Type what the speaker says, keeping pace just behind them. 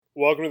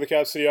Welcome to the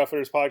Cap City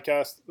Outfitters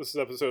podcast. This is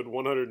episode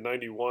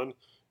 191.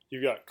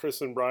 You've got Chris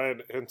and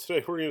Brian, and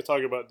today we're going to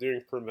talk about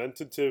doing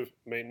preventative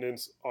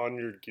maintenance on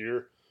your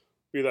gear,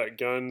 be that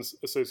guns,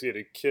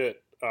 associated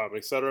kit,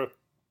 etc.,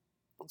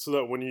 so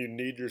that when you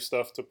need your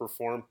stuff to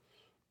perform,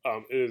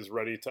 it is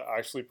ready to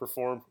actually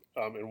perform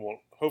and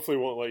hopefully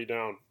won't let you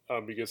down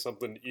because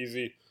something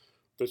easy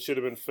that should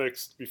have been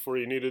fixed before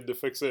you needed to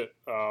fix it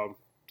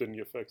didn't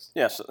get fixed.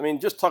 Yes, I mean,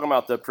 just talking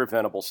about the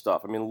preventable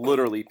stuff. I mean,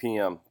 literally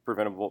PM,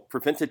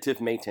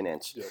 preventative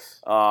maintenance.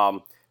 Yes.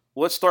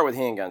 Let's start with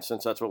handguns,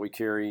 since that's what we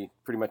carry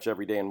pretty much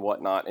every day and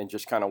whatnot, and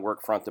just kind of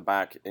work front to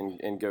back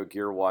and go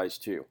gear-wise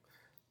too.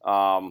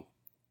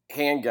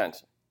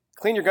 Handguns.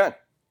 Clean your gun.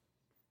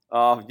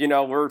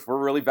 We're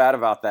really bad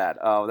about that.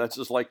 That's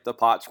just like the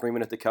pot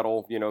screaming at the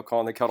kettle,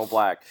 calling the kettle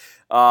black.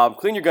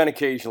 Clean your gun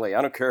occasionally.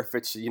 I don't care if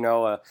it's,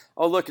 oh,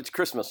 look, it's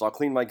Christmas. I'll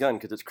clean my gun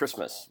because it's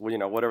Christmas.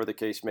 Well, whatever the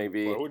case may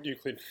be. Why wouldn't you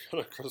clean your gun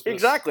at Christmas?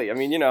 Exactly. I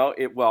mean,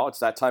 it's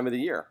that time of the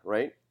year,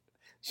 right?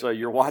 So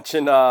you're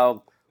watching,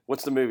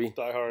 what's the movie?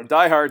 Die Hard.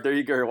 Die Hard. There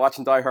you go. You're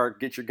watching Die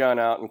Hard. Get your gun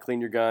out and clean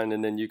your gun,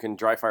 and then you can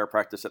dry fire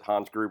practice at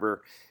Hans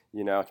Gruber,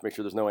 to make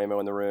sure there's no ammo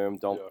in the room.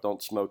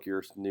 Don't smoke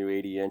your new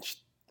 80-inch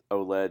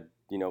OLED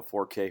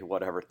 4K,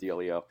 whatever,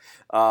 dealio.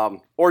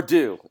 Or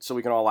do, so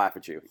we can all laugh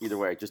at you. Either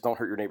way, just don't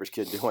hurt your neighbor's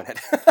kid doing it.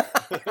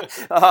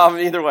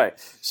 Either way.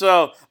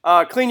 So,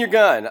 clean your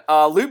gun.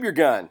 Lube your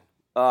gun.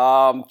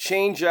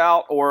 Change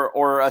out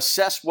or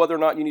assess whether or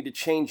not you need to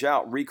change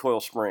out recoil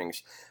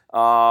springs.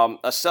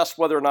 Assess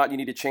whether or not you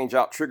need to change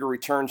out trigger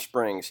return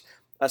springs.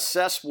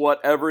 Assess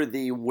whatever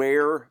the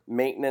wear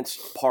maintenance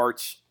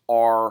parts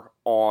are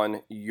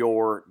on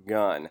your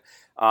gun.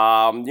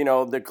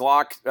 The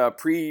Glock,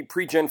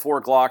 pre-Gen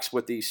 4 Glocks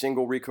with the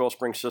single recoil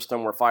spring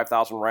system were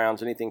 5,000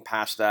 rounds. Anything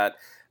past that,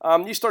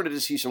 you started to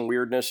see some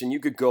weirdness, and you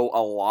could go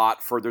a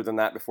lot further than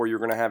that before you're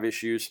going to have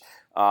issues.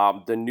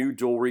 The new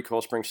dual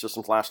recoil spring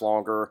systems last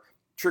longer.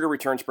 Trigger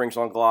return springs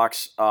on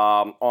Glocks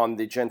on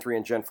the Gen 3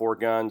 and Gen 4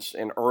 guns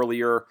and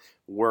earlier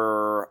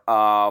were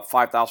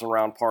 5,000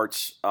 round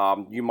parts.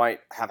 You might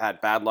have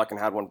had bad luck and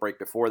had one break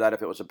before that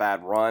if it was a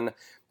bad run.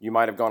 You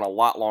might have gone a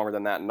lot longer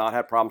than that and not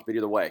had problems, but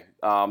either way,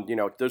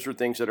 those are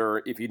things that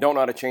are, if you don't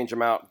know how to change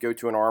them out, go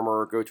to an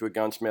armorer, go to a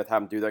gunsmith,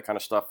 have them do that kind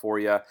of stuff for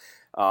you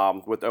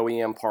with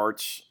OEM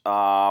parts.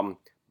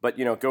 But,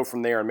 go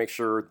from there and make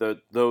sure that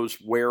those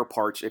wear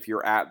parts, if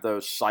you're at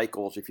those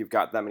cycles, if you've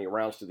got that many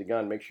rounds to the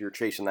gun, make sure you're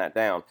chasing that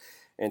down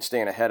and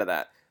staying ahead of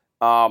that.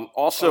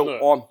 Also,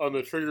 on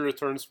the trigger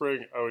return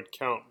spring, I would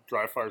count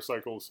dry fire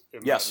cycles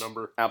in that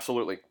number.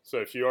 Absolutely. So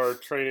if you are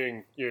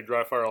training,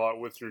 dry fire a lot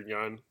with your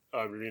gun,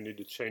 you're going to need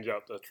to change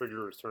out the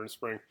trigger return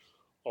spring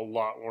a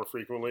lot more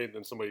frequently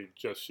than somebody who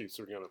just shoots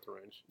their gun at the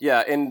range.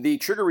 Yeah, and the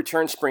trigger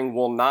return spring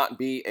will not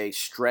be a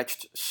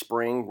stretched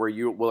spring where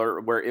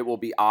it will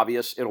be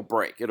obvious. It'll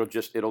break. It'll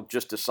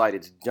just decide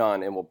it's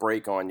done and will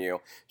break on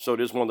you. So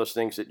it is one of those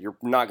things that you're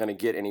not going to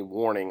get any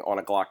warning on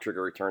a Glock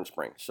trigger return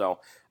spring. So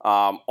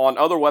on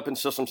other weapon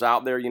systems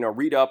out there,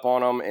 read up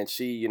on them and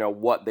see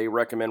what they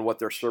recommend, what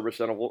their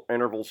service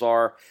intervals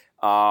are.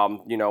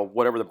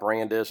 Whatever the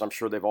brand is, I'm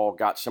sure they've all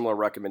got similar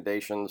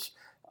recommendations.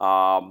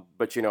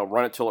 But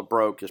run it till it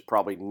broke is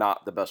probably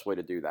not the best way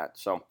to do that.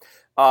 So,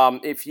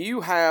 if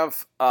you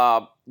have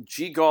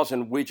G-gauze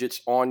and widgets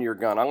on your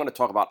gun, I'm going to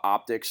talk about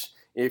optics.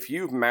 If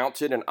you've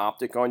mounted an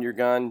optic on your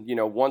gun,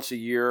 once a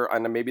year, I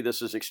know maybe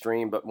this is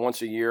extreme, but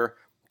once a year,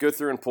 go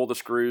through and pull the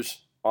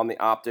screws on the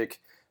optic.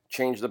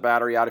 Change the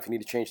battery out if you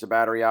need to change the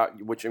battery out,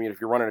 which,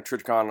 if you're running a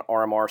Trijicon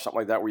RMR or something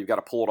like that where you've got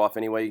to pull it off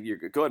anyway, you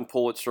go ahead and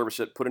pull it,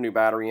 service it, put a new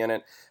battery in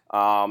it,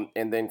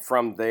 and then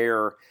from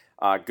there,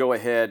 go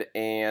ahead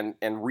and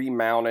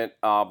remount it.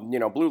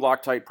 Blue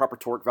Loctite, proper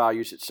torque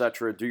values,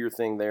 etc. Do your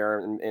thing there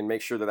and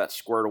make sure that that's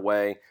squared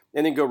away.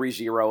 And then go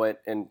re-zero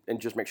it and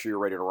just make sure you're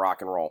ready to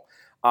rock and roll.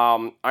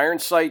 Iron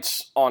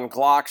sights on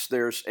Glocks,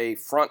 there's a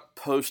front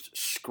post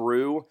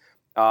screw.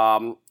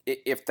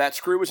 If that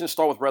screw was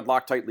installed with red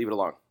Loctite, leave it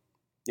alone.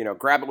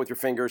 Grab it with your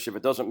fingers. If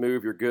it doesn't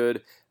move, you're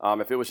good.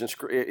 If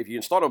you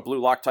installed a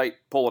blue Loctite,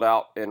 pull it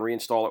out and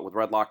reinstall it with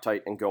red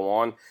Loctite and go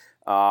on.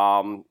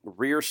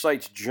 Rear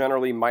sights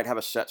generally might have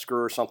a set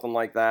screw or something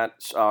like that.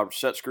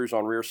 Set screws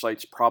on rear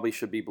sights probably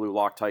should be blue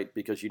Loctite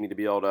because you need to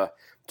be able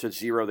to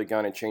zero the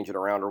gun and change it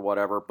around or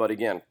whatever. But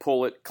again,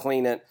 pull it,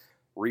 clean it,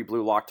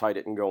 re-blue Loctite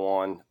it and go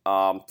on.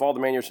 Follow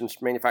the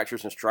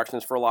manufacturer's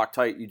instructions for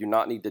Loctite. You do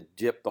not need to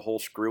dip the whole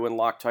screw in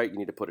Loctite. You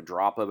need to put a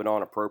drop of it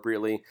on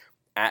appropriately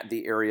at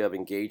the area of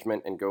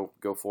engagement and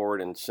go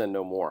forward and send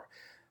no more.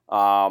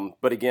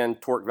 But again,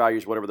 torque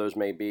values, whatever those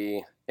may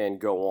be, and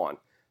go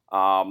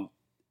on.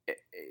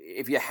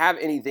 If you have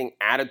anything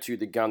added to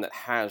the gun that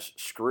has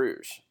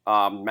screws,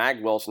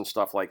 mag wells and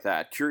stuff like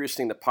that. Curious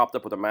thing that popped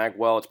up with a mag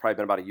well, it's probably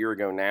been about a year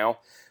ago now.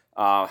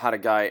 Had a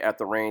guy at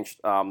the range,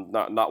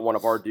 not one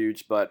of our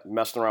dudes, but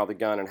messing around with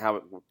the gun and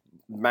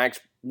mags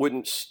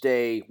wouldn't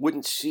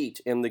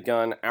seat in the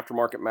gun,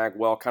 aftermarket mag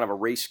well, kind of a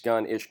race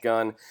gun-ish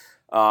gun.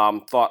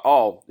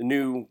 Thought,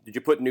 did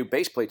you put new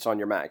base plates on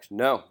your mags?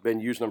 No, been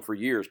using them for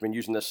years, been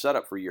using this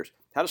setup for years.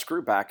 Had a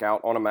screw back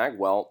out on a mag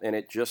well, and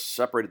it just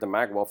separated the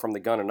mag well from the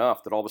gun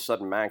enough that all of a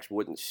sudden mags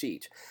wouldn't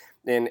seat.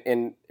 And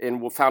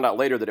we found out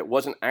later that it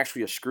wasn't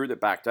actually a screw that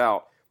backed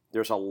out.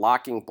 There's a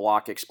locking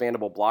block,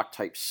 expandable block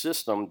type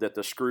system that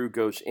the screw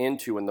goes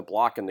into, and the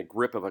block and the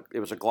grip of it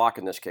was a Glock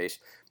in this case.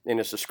 And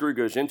as the screw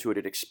goes into it,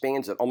 it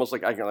expands it almost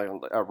like a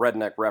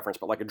redneck reference,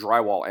 but like a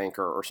drywall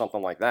anchor or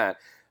something like that.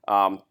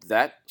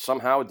 That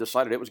somehow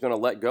decided it was going to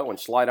let go and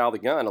slide out of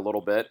the gun a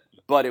little bit,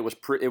 but it was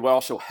it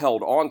also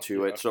held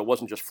onto it, so it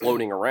wasn't just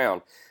floating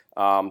around.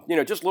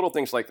 Just little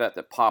things like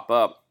that pop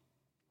up.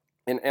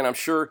 And I'm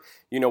sure,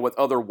 with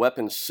other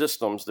weapon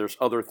systems, there's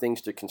other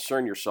things to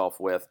concern yourself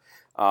with.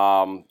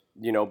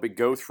 But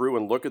go through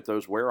and look at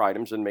those wear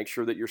items and make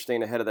sure that you're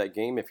staying ahead of that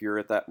game if you're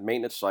at that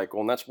maintenance cycle.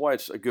 And that's why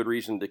it's a good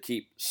reason to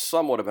keep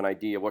somewhat of an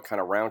idea of what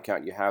kind of round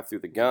count you have through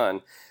the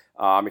gun.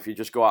 If you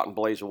just go out and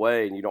blaze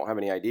away and you don't have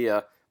any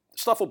idea,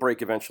 stuff will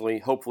break eventually.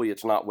 Hopefully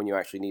it's not when you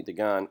actually need the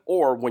gun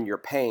or when you're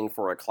paying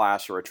for a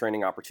class or a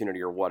training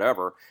opportunity or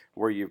whatever,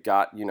 where you've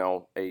got,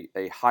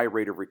 a high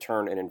rate of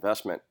return and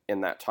investment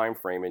in that time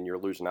frame and you're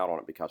losing out on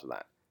it because of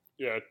that.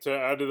 Yeah, to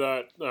add to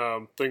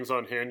that, things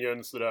on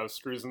handguns that have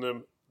screws in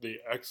them, the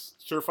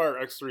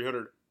Surefire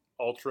X300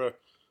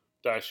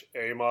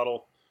 Ultra-A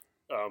model,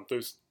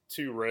 those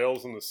two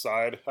rails on the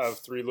side have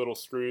 3 little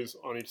screws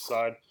on each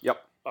side.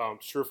 Yep.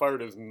 Surefire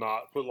does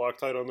not put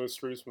Loctite on those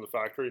screws from the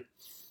factory.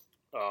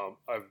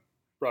 I've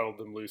rattled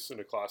them loose in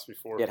a class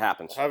before. It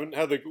happens. Didn't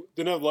have the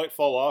light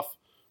fall off,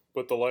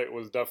 but the light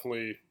was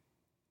definitely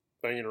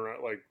banging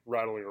around, like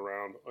rattling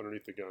around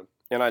underneath the gun.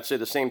 And I'd say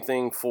the same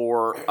thing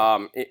for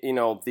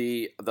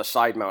the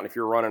side mount. If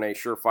you're running a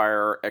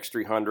Surefire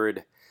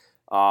X300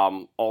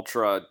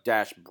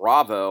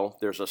 Ultra-Bravo,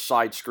 there's a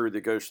side screw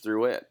that goes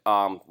through it.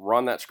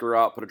 Run that screw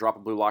out, put a drop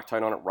of blue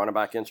Loctite on it, run it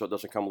back in so it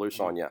doesn't come loose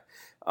on you.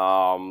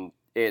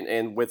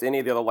 And with any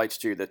of the other lights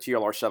too, the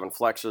TLR7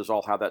 Flexes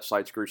all have that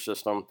side screw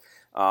system.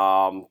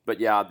 But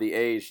yeah, the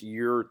A's,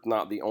 you're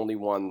not the only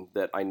one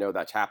that I know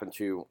that's happened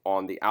to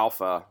on the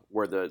Alpha,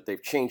 where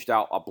they've changed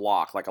out a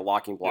block, like a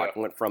locking block,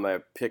 went from a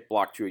pick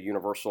block to a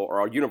universal,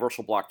 or a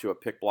universal block to a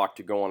pick block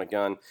to go on a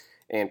gun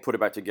and put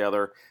it back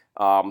together.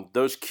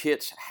 Those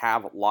kits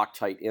have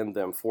Loctite in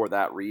them for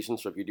that reason.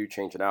 So if you do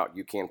change it out,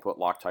 you can put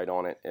Loctite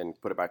on it and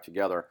put it back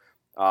together.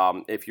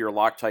 If your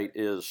Loctite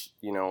is,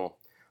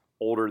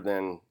 older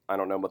than,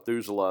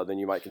 Methuselah, then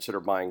you might consider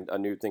buying a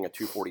new thing, a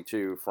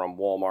 242 from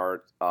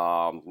Walmart,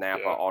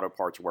 Napa, Auto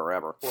Parts,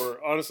 wherever.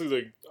 Or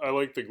honestly, I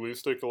like the glue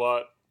stick a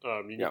lot.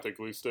 You can get the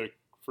glue stick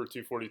for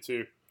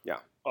 242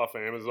 off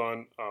of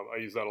Amazon. I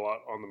use that a lot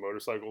on the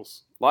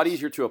motorcycles. A lot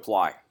easier to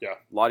apply. Yeah.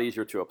 A lot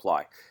easier to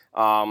apply.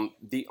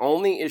 The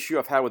only issue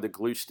I've had with the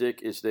glue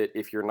stick is that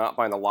if you're not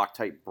buying the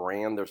Loctite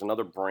brand, there's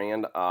another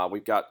brand.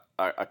 We've got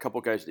a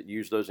couple guys that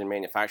use those in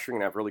manufacturing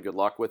and have really good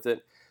luck with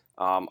it.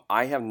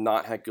 I have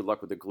not had good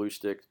luck with the glue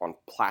stick on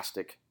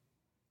plastic,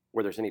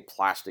 where there's any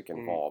plastic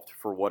involved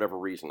for whatever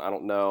reason. I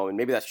don't know, and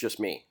maybe that's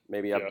just me.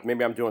 Maybe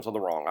I'm doing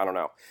something wrong. I don't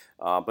know.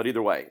 But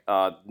either way,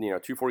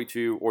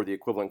 242 or the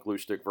equivalent glue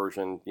stick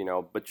version,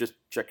 but just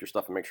check your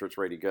stuff and make sure it's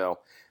ready to go.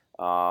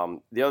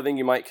 The other thing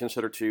you might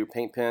consider too,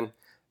 paint pen.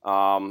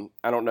 I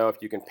don't know if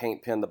you can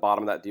paint pin the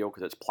bottom of that deal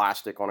because it's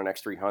plastic on an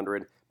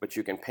X300, but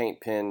you can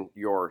paint pin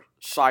your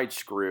side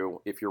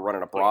screw if you're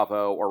running a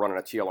Bravo or running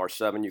a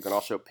TLR7. You can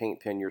also paint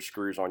pin your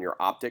screws on your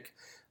optic.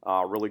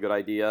 Really good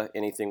idea.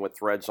 Anything with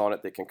threads on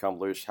it that can come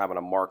loose, having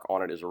a mark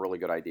on it is a really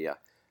good idea.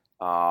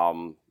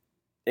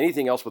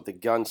 Anything else with the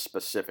gun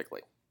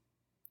specifically?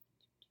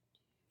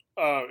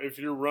 If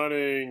you're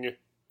running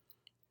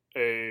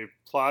a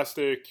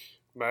plastic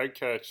mag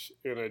catch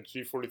in a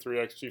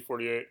G43X,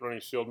 G48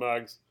 running shield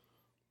mags,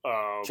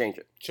 change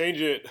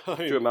it.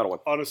 To a metal one.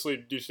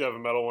 Honestly, you should have a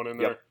metal one in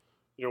there.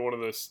 One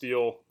of the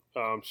steel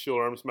shield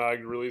arms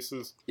mag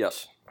releases.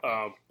 Yes.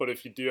 But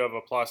if you do have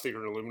a plastic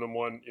or an aluminum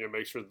one,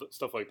 make sure that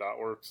stuff like that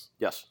works.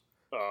 Yes.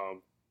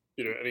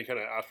 Any kind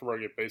of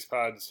aftermarket base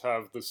pads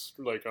have this,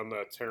 like on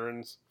the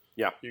Terrans.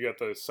 Yeah. You got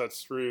the set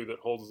screw that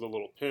holds the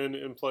little pin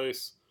in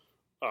place.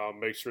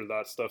 Make sure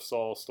that stuff's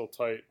all still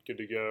tight, good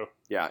to go.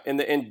 Yeah,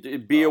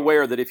 and be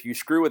aware that if you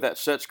screw with that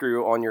set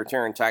screw on your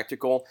Terran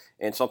Tactical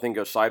and something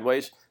goes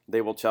sideways,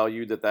 they will tell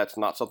you that that's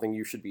not something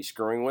you should be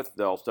screwing with.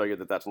 They'll tell you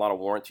that that's not a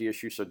warranty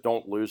issue, so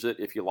don't lose it.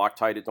 If you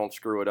Loctite it, don't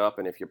screw it up,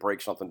 and if you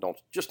break something, don't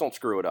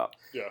screw it up.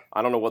 Yeah.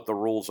 I don't know what the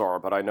rules are,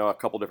 but I know a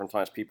couple different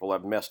times people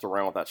have messed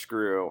around with that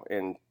screw,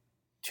 and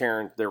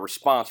their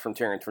response from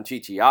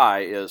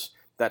TTI is,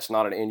 that's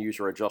not an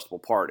end-user adjustable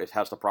part. It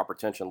has the proper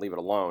tension. Leave it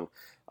alone.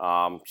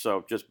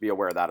 So just be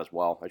aware of that as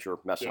well as you're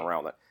messing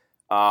around with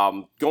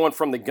it. Going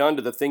from the gun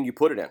to the thing you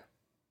put it in.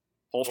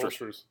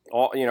 Holsters.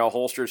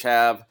 Holsters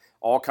have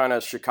all kind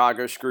of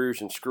Chicago screws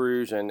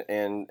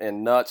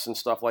and nuts and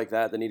stuff like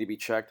that need to be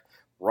checked.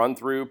 run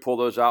through, pull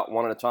those out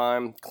one at a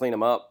time, clean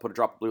them up, put a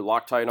drop of blue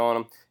Loctite on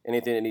them.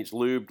 Anything that needs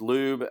lube.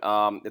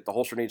 If the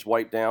holster needs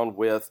wiped down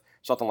with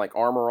something like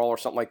Armor All or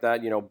something like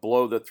that,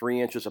 blow the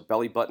 3 inches of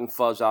belly button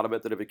fuzz out of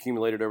it that have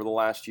accumulated over the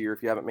last year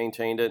if you haven't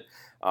maintained it.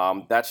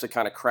 That's the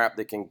kind of crap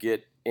that can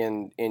get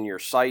in your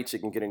sights, it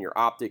can get in your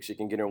optics, it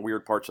can get in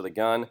weird parts of the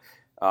gun.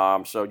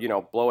 So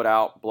blow it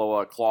out, blow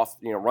a cloth,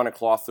 run a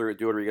cloth through it,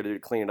 do whatever you got to do to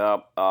clean it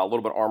up. A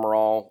little bit of Armor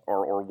All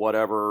or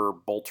whatever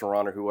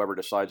Boltaron or whoever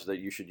decides that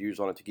you should use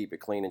on it to keep it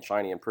clean and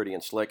shiny and pretty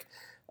and slick.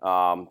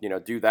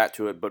 Do that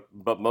to it,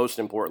 but most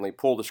importantly,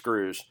 pull the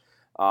screws.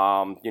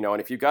 And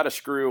if you've got a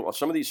screw,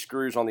 some of these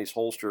screws on these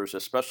holsters,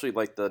 especially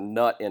like the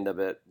nut end of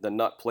it, the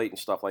nut plate and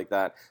stuff like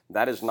that,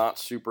 that is not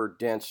super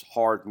dense,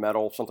 hard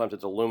metal. Sometimes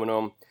it's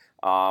aluminum.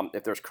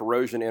 If there's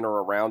corrosion in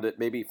or around it,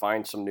 maybe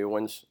find some new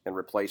ones and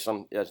replace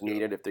them as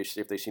needed if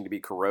they seem to be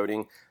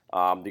corroding,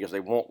 because they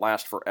won't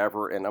last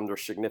forever and under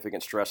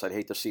significant stress. I'd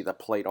hate to see the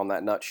plate on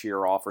that nut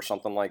shear off or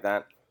something like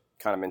that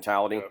kind of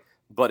mentality. Yeah.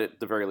 But at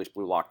the very least,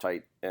 blue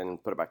Loctite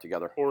and put it back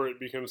together. Or it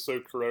becomes so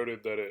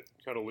corroded that it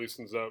kind of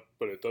loosens up,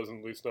 but it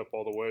doesn't loosen up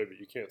all the way, but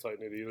you can't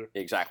tighten it either.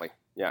 Exactly.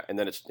 Yeah, and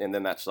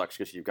then that sucks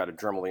because you've got to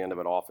Dremel the end of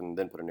it off and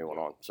then put a new one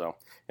on. So,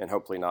 and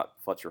hopefully not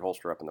futz your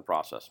holster up in the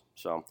process.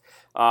 So,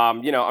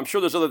 I'm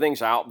sure there's other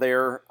things out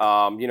there.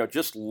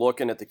 Just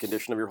looking at the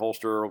condition of your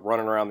holster,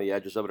 running around the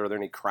edges of it. Are there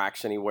any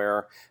cracks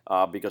anywhere?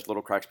 Because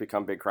little cracks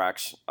become big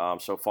cracks.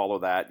 So follow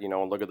that.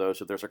 And look at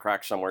those. If there's a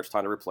crack somewhere, it's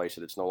time to replace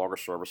it. It's no longer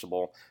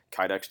serviceable.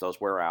 Kydex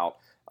does wear out.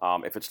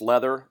 If it's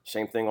leather,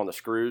 same thing on the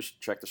screws.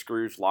 Check the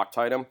screws,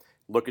 Loctite them.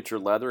 Look at your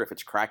leather. If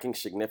it's cracking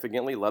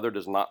significantly, leather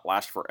does not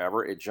last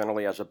forever. It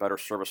generally has a better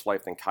service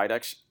life than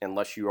Kydex,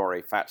 unless you are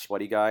a fat,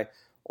 sweaty guy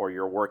or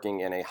you're working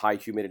in a high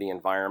humidity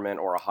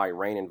environment or a high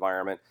rain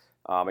environment.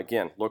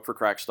 Again, look for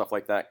cracks, stuff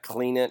like that.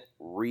 Clean it,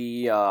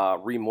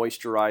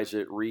 re-moisturize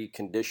it,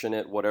 recondition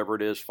it, whatever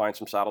it is. Find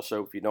some saddle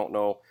soap. If you don't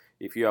know,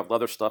 if you have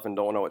leather stuff and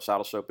don't know what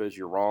saddle soap is,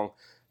 you're wrong.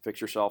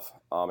 Fix yourself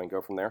and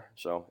go from there.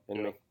 So,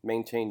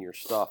 maintain your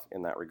stuff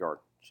in that regard.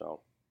 So,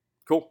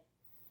 cool.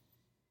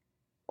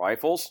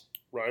 Rifles.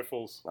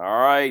 All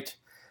right.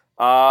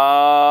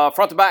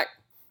 Front to back.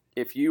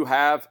 If you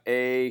have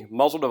a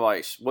muzzle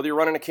device, whether you're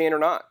running a cane or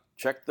not,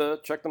 check the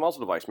muzzle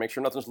device. Make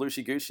sure nothing's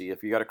loosey-goosey.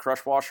 If you got a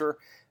crush washer,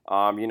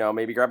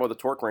 maybe grab it with a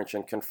torque wrench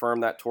and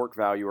confirm that torque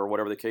value or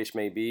whatever the case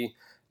may be.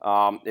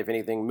 If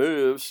anything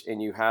moves and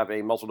you have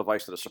a muzzle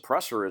device that a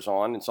suppressor is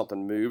on and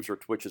something moves or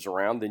twitches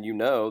around, then you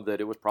know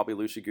that it was probably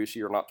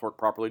loosey-goosey or not torqued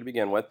properly to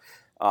begin with.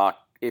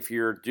 If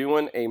you're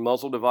doing a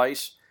muzzle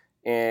device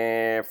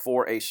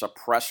for a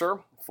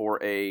suppressor,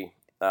 for an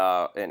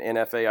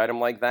NFA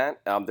item like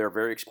that, they're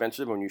very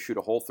expensive. When you shoot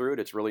a hole through it,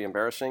 it's really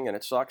embarrassing and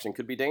it sucks and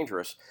could be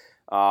dangerous.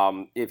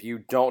 If you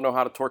don't know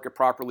how to torque it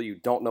properly, you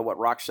don't know what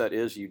Roxette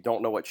is, you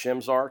don't know what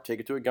shims are,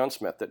 take it to a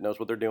gunsmith that knows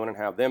what they're doing and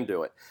have them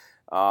do it.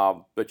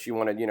 But you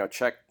want to,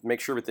 check,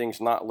 make sure everything's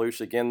not loose.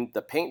 Again,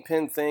 the paint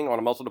pen thing on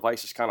a muzzle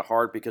device is kind of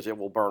hard because it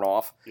will burn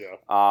off. Yeah.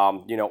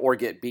 Or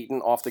get beaten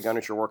off the gun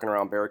as you're working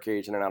around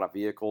barricades in and out of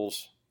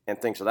vehicles and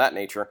things of that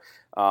nature.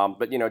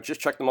 But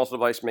just check the muzzle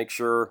device, make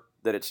sure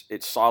that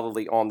it's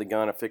solidly on the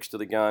gun, affixed to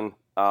the gun.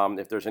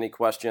 If there's any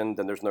question,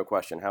 then there's no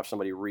question. Have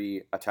somebody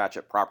reattach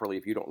it properly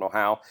if you don't know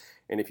how.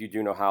 And if you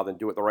do know how, then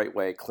do it the right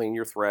way. Clean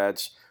your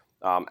threads.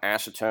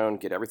 Acetone,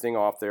 get everything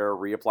off there,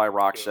 reapply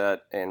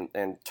Roxette,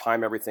 and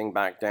time everything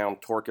back down,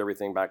 torque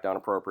everything back down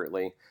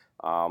appropriately.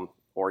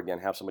 Or again,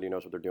 have somebody who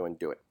knows what they're doing,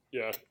 do it.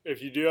 Yeah,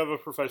 if you do have a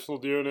professional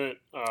doing it,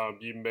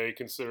 you may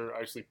consider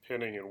actually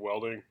pinning and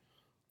welding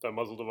that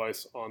muzzle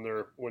device on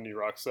there when you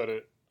Roxette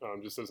it,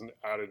 just as an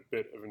added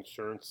bit of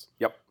insurance.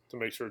 Yep. To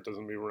make sure it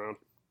doesn't move around.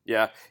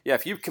 Yeah.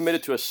 If you've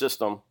committed to a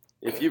system,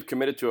 if you've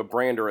committed to a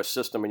brand or a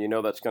system and you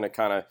know that's going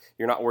to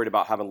you're not worried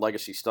about having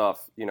legacy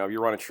stuff, if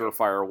you're running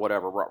Surefire or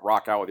whatever,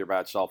 rock out with your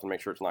bad self and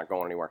make sure it's not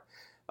going anywhere,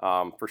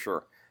 for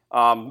sure.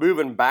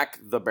 Moving back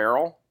the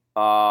barrel,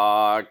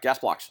 gas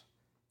blocks.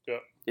 Yeah.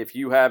 If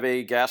you have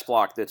a gas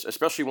block that's,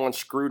 especially one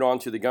screwed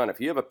onto the gun, if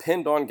you have a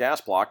pinned on gas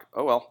block,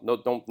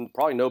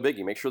 probably no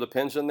biggie. Make sure the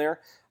pin's in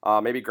there.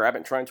 Maybe grab it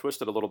and try and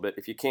twist it a little bit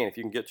if you can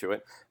get to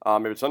it.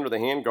 If it's under the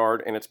handguard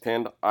and it's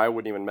pinned, I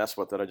wouldn't even mess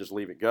with it. I just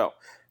leave it go.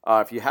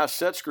 If you have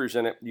set screws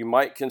in it, you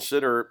might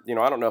consider,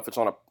 I don't know if it's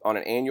on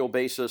an annual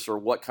basis or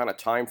what kind of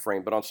time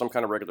frame, but on some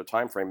kind of regular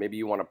time frame, maybe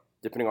you want to,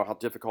 depending on how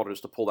difficult it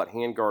is to pull that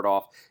handguard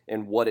off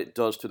and what it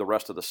does to the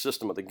rest of the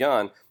system of the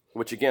gun,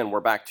 which again, we're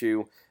back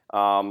to,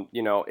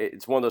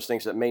 it's one of those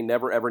things that may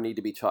never ever need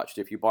to be touched.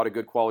 If you bought a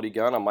good quality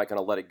gun, I'm not going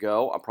to let it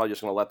go. I'm probably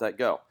just going to let that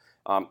go.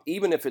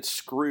 Even if it's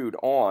screwed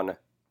on,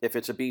 if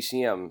it's a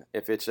BCM,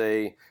 if it's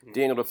a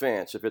Daniel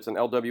Defense, if it's an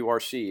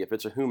LWRC, if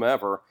it's a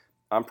whomever,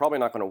 I'm probably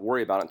not going to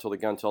worry about it until the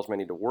gun tells me I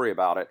need to worry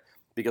about it,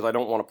 because I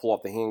don't want to pull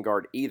off the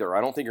handguard either. I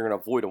don't think you're going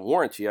to avoid a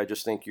warranty. I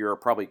just think you're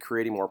probably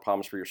creating more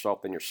problems for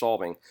yourself than you're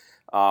solving.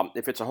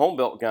 If it's a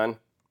home-built gun,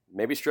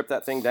 maybe strip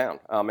that thing down.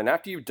 And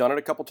after you've done it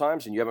a couple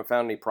times and you haven't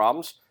found any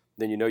problems,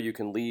 then you know you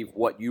can leave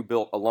what you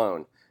built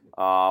alone.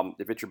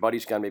 If it's your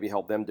buddy's gun, maybe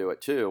help them do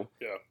it too.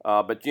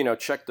 Yeah. But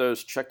check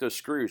those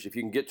screws. If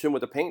you can get to them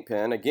with a paint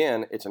pen,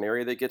 again, it's an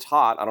area that gets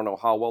hot. I don't know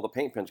how well the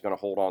paint pen's going to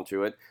hold on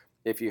to it.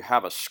 If you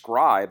have a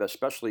scribe,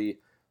 especially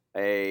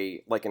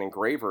like an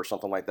engraver or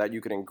something like that, you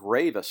can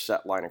engrave a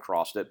set line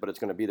across it, but it's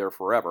going to be there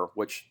forever,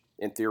 which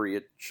in theory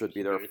it should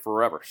be there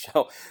forever.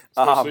 So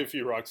especially if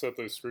you rock set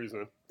those screws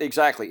in.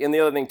 Exactly. And the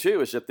other thing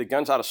too is if the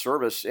gun's out of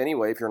service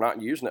anyway, if you're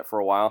not using it for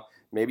a while,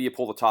 maybe you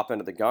pull the top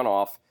end of the gun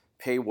off,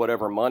 pay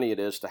whatever money it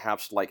is to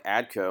have like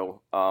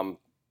ADCO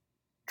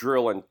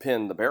drill and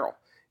pin the barrel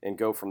and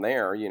go from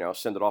there,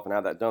 send it off and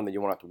have that done, then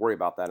you won't have to worry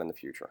about that in the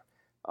future.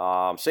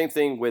 Same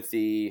thing with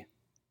the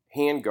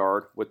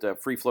handguard, with the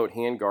free float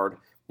handguard.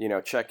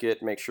 Check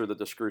it, make sure that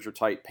the screws are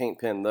tight, paint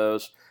pin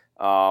those.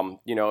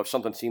 If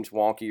something seems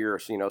wonky or,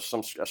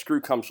 a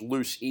screw comes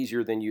loose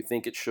easier than you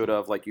think it should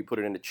have, like you put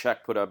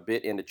a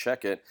bit in to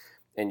check it,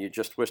 and you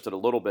just twist it a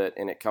little bit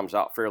and it comes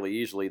out fairly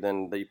easily,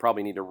 then you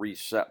probably need to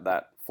reset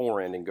that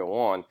forend and go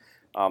on.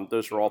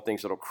 Those are all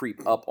things that will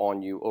creep up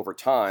on you over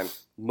time.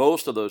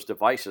 Most of those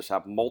devices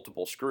have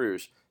multiple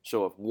screws,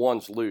 so if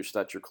one's loose,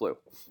 that's your clue,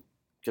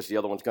 because the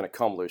other one's going to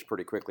come loose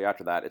pretty quickly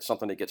after that. It's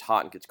something that gets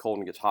hot and gets cold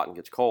and gets hot and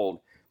gets cold.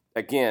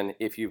 Again,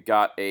 if you've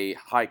got a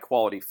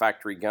high-quality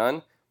factory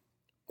gun,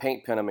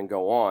 paint pen them and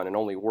go on, and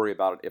only worry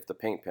about it if the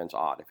paint pen's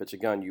odd. If it's a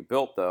gun you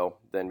built, though,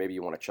 then maybe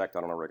you want to check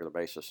that on a regular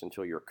basis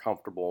until you're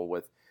comfortable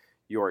with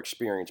your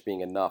experience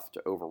being enough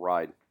to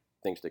override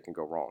things that can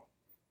go wrong.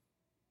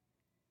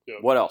 Yep.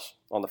 What else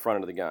on the front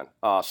end of the gun?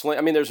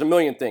 There's a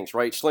million things,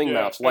 right? Sling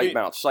mounts, light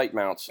mounts, sight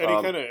mounts.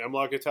 Any kind of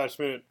M-lock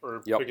attachment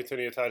or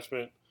Picatinny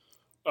attachment,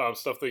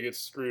 stuff that gets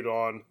screwed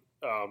on.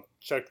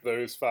 Check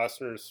those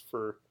fasteners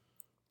for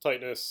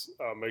tightness.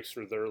 Make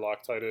sure they're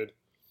Loctited.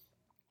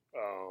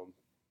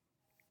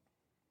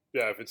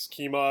 If it's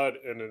key mod,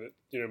 and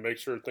then, make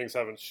sure things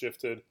haven't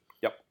shifted.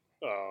 Yep.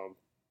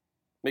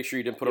 Make sure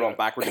you didn't put it on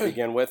backwards to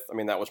begin with.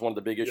 That was one of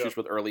the big issues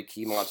with early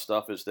key mod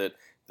stuff, is that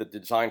the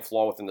design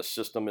flaw within the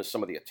system is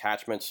some of the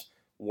attachments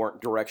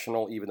weren't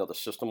directional, even though the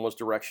system was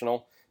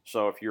directional.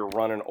 So if you're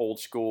running old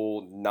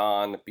school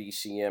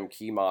non-BCM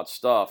key mod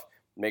stuff,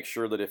 make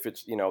sure that if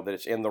it's, that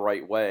it's in the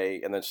right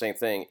way. And then same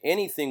thing,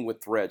 anything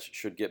with threads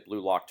should get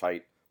blue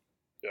Loctite.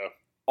 Yeah.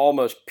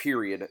 Almost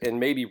period, and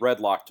maybe red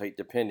Loctite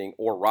depending,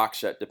 or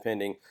Roxette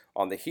depending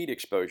on the heat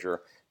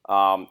exposure.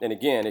 And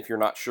again, if you're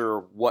not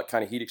sure what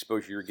kind of heat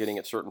exposure you're getting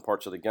at certain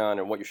parts of the gun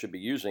and what you should be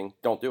using,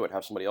 don't do it.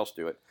 Have somebody else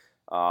do it,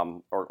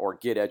 or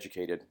get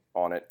educated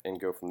on it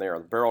and go from there.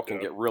 The barrel can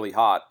get really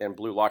hot, and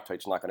blue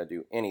Loctite's not going to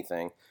do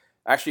anything.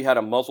 I actually had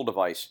a muzzle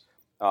device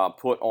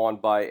put on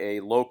by a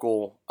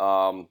local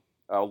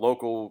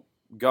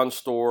gun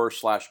store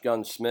 /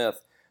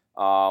 gunsmith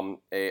on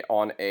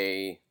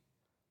a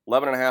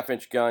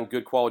 11.5-inch gun,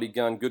 good quality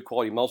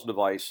muzzle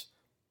device,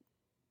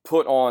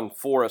 put on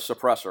for a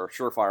suppressor,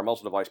 Surefire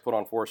muzzle device, put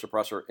on for a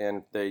suppressor,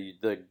 and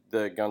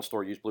the gun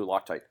store used blue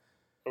Loctite.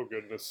 Oh,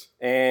 goodness.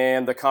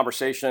 And the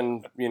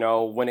conversation,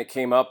 when it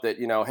came up that,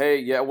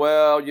 hey, I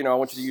want you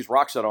to use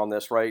Roxette on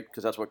this, right?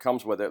 Because that's what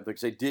comes with it,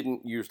 because they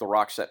didn't use the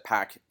Roxette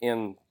pack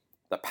in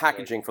the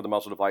packaging for the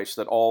muzzle device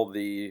that all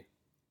the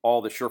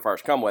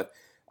Surefires come with.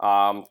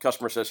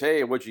 Customer says,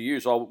 hey, what'd you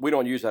use? Oh, we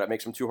don't use that. It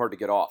makes them too hard to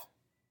get off.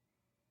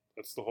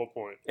 That's the whole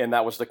point. And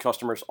that was the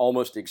customer's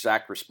almost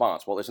exact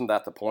response. Well, isn't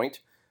that the point?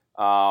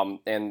 And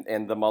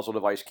the muzzle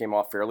device came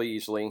off fairly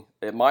easily.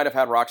 It might have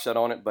had Roxette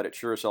on it, but it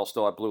sure as hell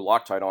still had blue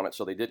Loctite on it,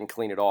 so they didn't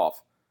clean it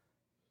off.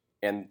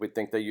 And we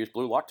think they used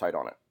blue Loctite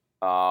on it.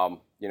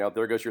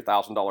 There goes your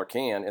 $1,000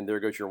 can, and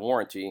there goes your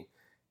warranty.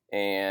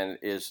 And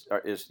is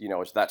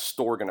that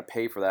store going to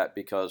pay for that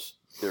because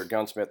their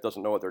gunsmith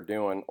doesn't know what they're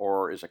doing,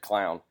 or is a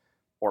clown,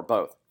 or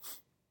both?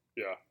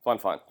 Yeah.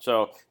 Fun.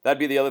 So that'd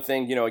be the other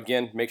thing.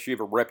 Again, make sure you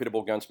have a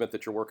reputable gunsmith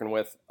that you're working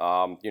with.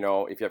 If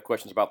you have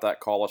questions about that,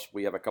 call us.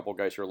 We have a couple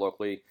guys here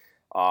locally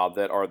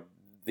that are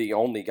the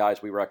only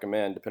guys we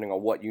recommend, depending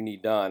on what you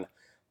need done.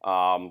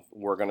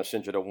 We're going to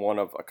send you to one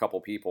of a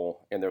couple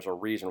people, and there's a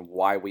reason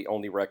why we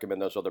only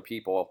recommend those other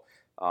people.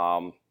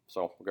 So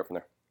we'll go from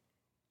there.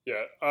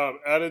 Yeah.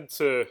 Added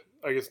to,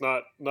 I guess,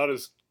 not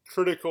as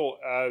critical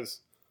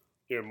as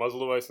muzzle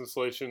device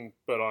installation,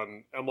 but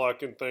on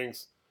M-lock and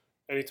things.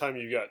 Anytime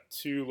you got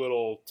two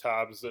little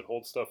tabs that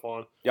hold stuff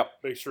on,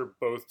 make sure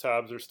both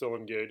tabs are still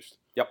engaged.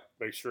 Yep.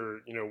 Make sure,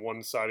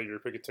 one side of your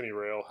Picatinny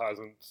rail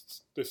hasn't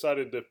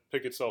decided to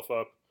pick itself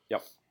up.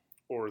 Yep.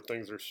 Or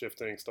things are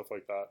shifting, stuff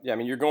like that. Yeah,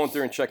 you're going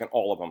through and checking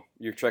all of them.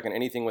 You're checking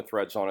anything with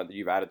threads on it that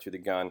you've added to the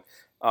gun.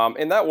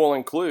 And that will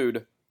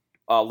include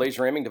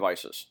laser aiming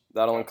devices.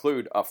 That'll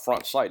include a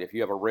front sight. If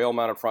you have a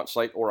rail-mounted front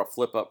sight or a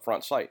flip-up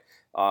front sight,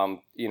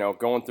 going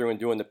through and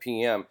doing the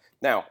PM.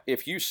 Now,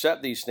 if you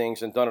set these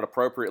things and done it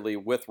appropriately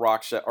with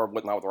Roxette, or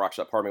not with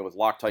Roxette, pardon me, with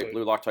Loctite, right,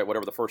 blue Loctite,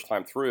 whatever, the first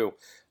time through,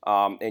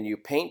 and you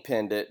paint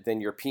pinned it, then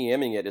you're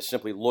PMing it is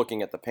simply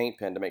looking at the paint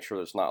pen to make sure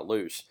that it's not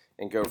loose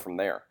and go from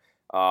there.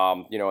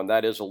 And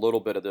that is a little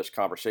bit of this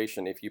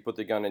conversation. If you put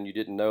the gun in, you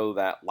didn't know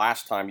that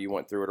last time you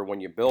went through it or when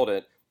you built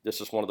it,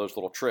 this is one of those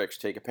little tricks.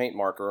 Take a paint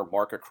marker,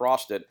 mark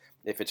across it.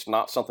 If it's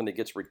not something that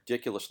gets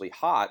ridiculously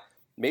hot,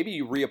 maybe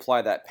you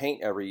reapply that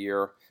paint every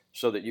year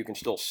so that you can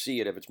still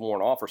see it if it's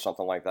worn off or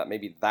something like that.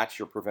 Maybe that's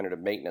your preventative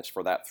maintenance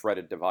for that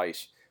threaded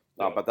device.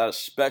 But that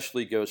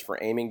especially goes for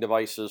aiming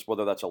devices,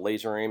 whether that's a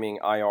laser aiming,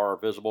 IR, or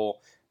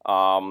visible,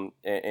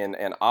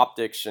 and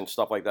optics and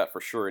stuff like that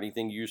for sure.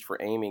 Anything used for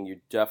aiming,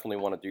 you definitely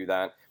want to do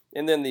that.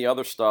 And then the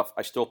other stuff,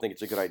 I still think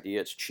it's a good idea.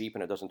 It's cheap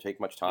and it doesn't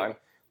take much time.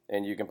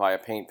 And you can buy a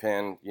paint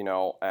pen,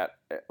 at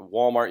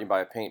Walmart. You can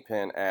buy a paint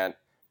pen at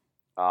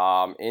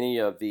any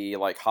of the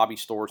like hobby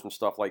stores and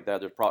stuff like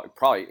that. There's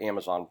probably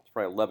Amazon. There's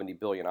probably 11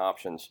 billion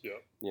options.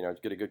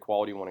 Get a good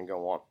quality one and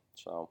go on.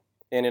 So,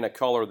 and in a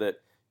color that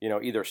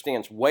either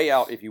stands way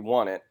out if you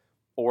want it,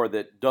 or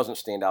that doesn't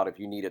stand out if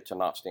you need it to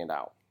not stand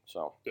out.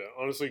 So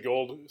honestly,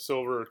 gold,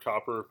 silver,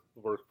 copper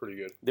work pretty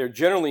good. They're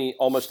generally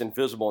almost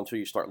invisible until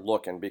you start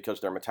looking because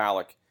they're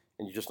metallic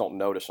and you just don't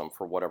notice them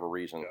for whatever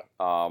reason.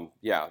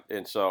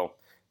 And so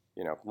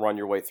run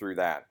your way through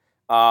that.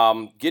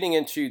 Getting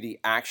into the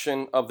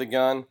action of the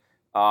gun,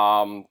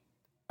 I'm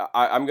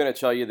going to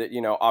tell you that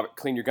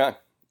clean your gun.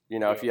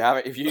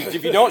 If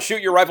you don't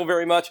shoot your rifle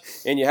very much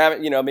and you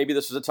haven't, maybe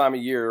this is a time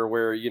of year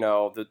where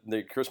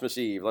the Christmas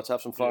Eve, let's have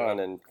some fun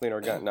and clean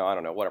our gun. No, I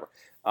don't know, whatever.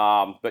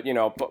 But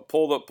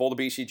pull the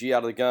BCG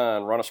out of the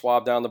gun, run a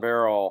swab down the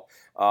barrel.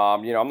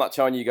 I'm not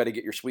telling you got to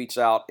get your sweets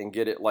out and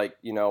get it like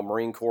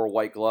Marine Corps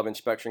white glove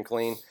inspection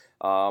clean.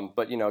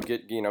 But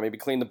get maybe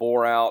clean the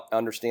bore out.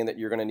 Understand that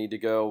you're going to need to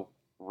go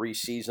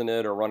re-season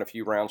it or run a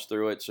few rounds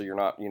through it so you're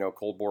not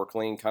cold bore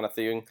clean kind of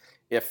thing.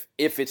 If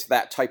it's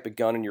that type of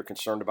gun and you're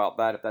concerned about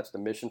that, if that's the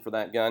mission for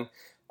that gun,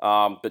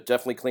 but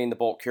definitely clean the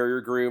bolt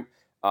carrier group.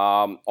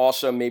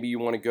 Also, maybe you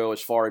want to go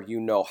as far as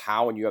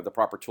how and you have the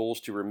proper tools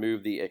to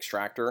remove the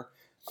extractor,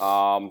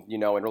 and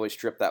really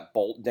strip that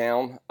bolt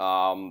down.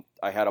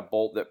 I had a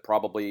bolt that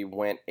probably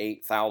went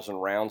 8,000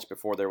 rounds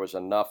before there was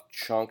enough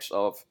chunks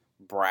of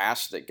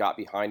brass that got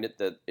behind it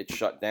that it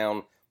shut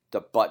down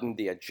the button,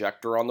 the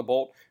ejector on the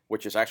bolt,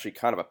 which is actually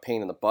kind of a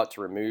pain in the butt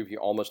to remove. You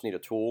almost need a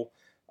tool,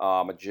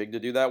 a jig to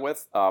do that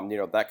with.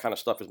 That kind of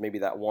stuff is maybe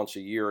that once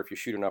a year if you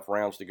shoot enough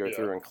rounds to go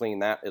through and clean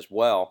that as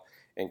well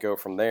and go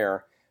from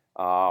there.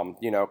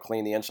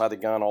 Clean the inside of the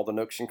gun, all the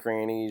nooks and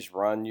crannies,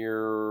 run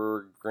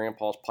your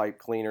grandpa's pipe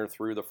cleaner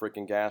through the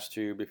freaking gas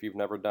tube if you've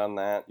never done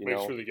that. Make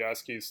sure the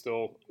gas key's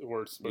still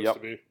where it's supposed to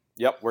be.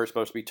 Yep, where it's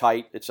supposed to be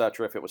tight,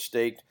 etc. if it was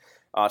staked.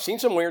 Seen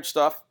some weird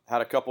stuff.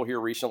 Had a couple here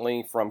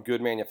recently from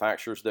good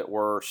manufacturers that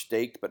were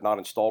staked but not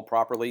installed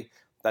properly.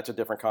 That's a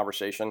different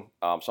conversation.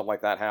 Something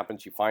like that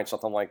happens. You find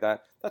something like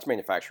that. That's a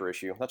manufacturer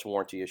issue. That's a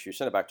warranty issue.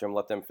 Send it back to them.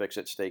 Let them fix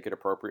it. Stake it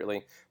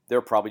appropriately.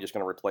 They're probably just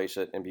going to replace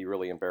it and be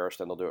really embarrassed,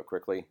 and they'll do it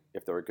quickly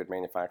if they're a good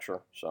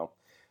manufacturer. So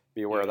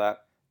be aware of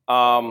that.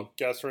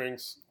 Gas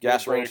rings.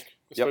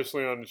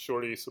 Especially on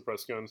shorty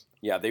suppressed guns.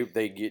 Yeah,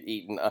 they get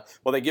eaten.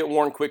 They get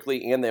worn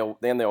quickly, and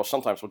they'll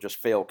sometimes will just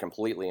fail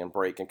completely and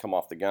break and come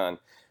off the gun.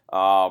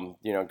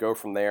 Go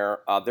from there.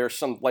 There's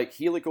some like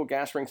helical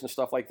gas rings and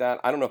stuff like that.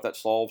 I don't know if that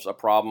solves a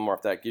problem or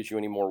if that gives you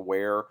any more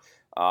wear.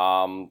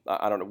 I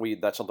don't know.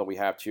 That's something we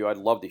have too. I'd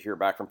love to hear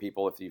back from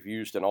people if you've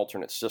used an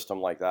alternate system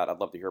like that. I'd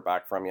love to hear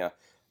back from you.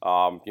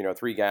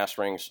 3 gas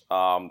rings.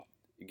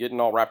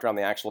 Getting all wrapped around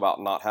the axle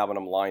about not having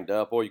them lined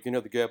up. Oh, you can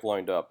have the gap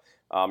lined up.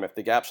 If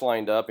the gap's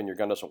lined up and your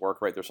gun doesn't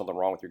work right, there's something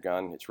wrong with your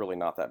gun. It's really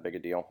not that big a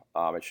deal.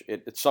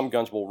 Some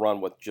guns will run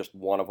with just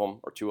one of them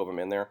or 2 of them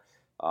in there.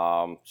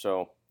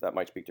 So that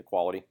might speak to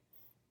quality.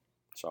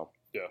 So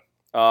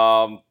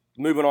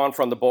moving on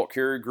from the bolt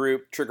carrier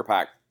group, trigger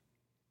pack.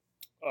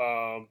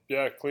 Clean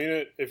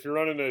it. If you're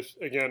running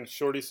a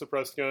shorty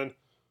suppressed gun,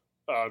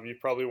 you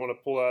probably want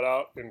to pull that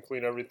out and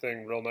clean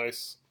everything real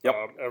nice.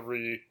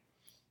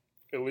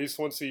 At least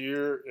once a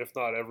year, if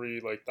not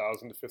every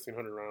 1,000 to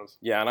 1,500 rounds.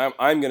 Yeah, and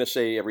I'm going to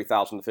say every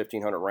 1,000 to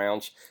 1,500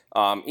 rounds.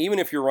 Even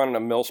if you're running a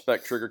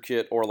mil-spec trigger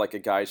kit or like a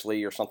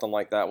Geisley or something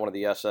like that, one of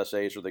the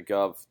SSAs or the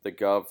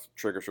Gov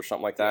triggers or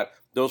something like that,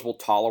 those will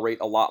tolerate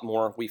a lot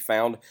more. We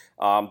found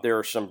there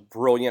are some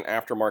brilliant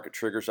aftermarket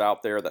triggers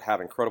out there that have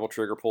incredible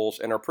trigger pulls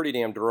and are pretty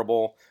damn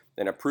durable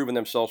and have proven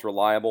themselves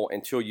reliable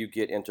until you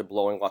get into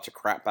blowing lots of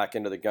crap back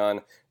into the gun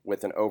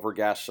with an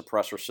overgas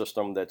suppressor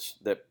system that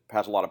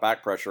has a lot of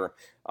back pressure.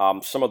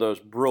 Some of those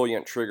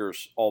brilliant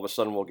triggers all of a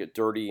sudden will get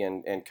dirty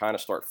and kind of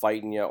start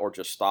fighting you or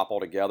just stop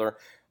altogether.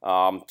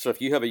 So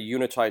if you have a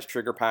unitized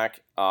trigger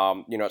pack,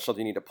 it's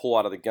something you need to pull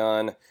out of the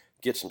gun,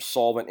 get some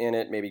solvent in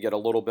it, maybe get a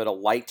little bit of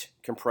light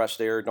compressed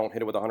air. Don't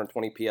hit it with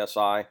 120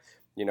 PSI.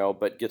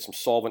 But get some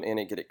solvent in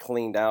it, get it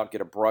cleaned out,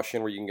 get a brush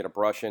in where you can get a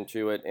brush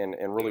into it, and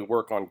really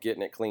work on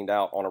getting it cleaned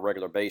out on a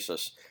regular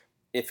basis.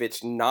 If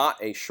it's not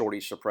a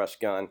shorty suppressed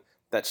gun,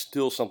 that's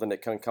still something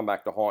that can come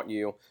back to haunt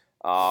you.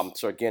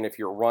 So again, if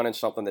you're running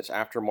something that's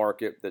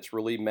aftermarket, that's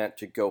really meant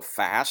to go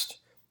fast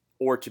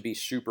or to be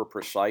super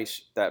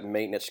precise, that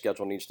maintenance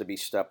schedule needs to be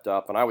stepped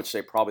up. And I would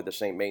say probably the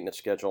same maintenance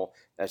schedule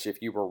as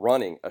if you were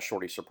running a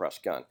shorty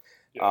suppressed gun.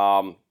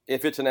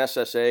 If it's an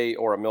SSA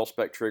or a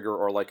mil-spec trigger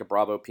or like a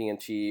Bravo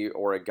PNT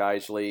or a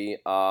Geisley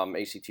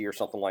ACT or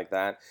something like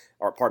that,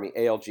 or pardon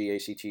me, ALG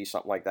ACT,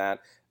 something like that,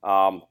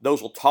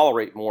 those will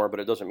tolerate more,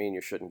 but it doesn't mean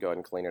you shouldn't go ahead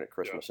and clean it at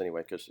Christmas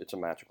anyway, because it's a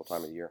magical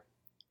time of the year.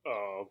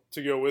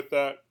 To go with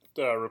that,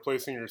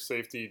 replacing your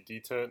safety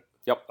detent.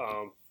 Yep.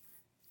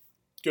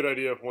 Good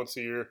idea once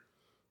a year.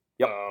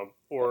 Yep.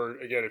 Or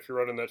again, if you're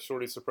running that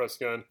shorty suppressed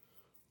gun,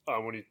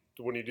 when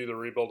you do the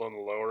rebuild on the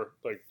lower,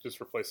 like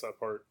just replace that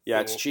part.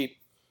 Yeah, it's cheap.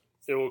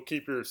 It will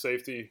keep your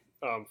safety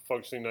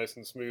functioning nice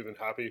and smooth and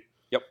happy.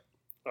 Yep.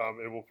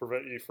 It will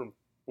prevent you from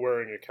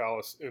wearing a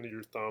callus into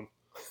your thumb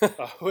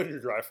when you're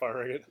dry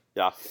firing it.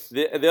 Yeah.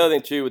 The other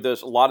thing too with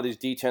this, a lot of these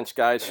detents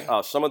guys,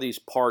 some of these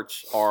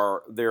parts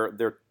are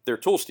they're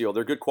tool steel.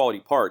 They're good quality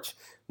parts,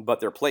 but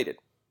they're plated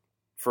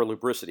for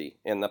lubricity,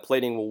 and the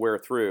plating will wear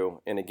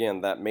through. And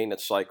again, that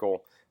maintenance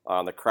cycle,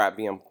 the crap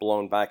being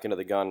blown back into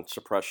the gun,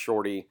 suppressed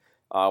shorty.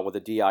 With a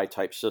DI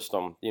type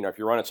system, if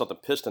you're running something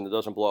piston that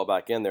doesn't blow it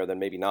back in there, then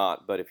maybe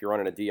not. But if you're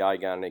running a DI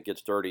gun and it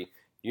gets dirty,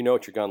 you know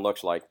what your gun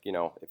looks like.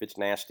 If it's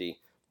nasty,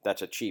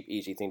 that's a cheap,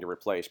 easy thing to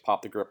replace.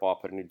 Pop the grip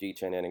off, put a new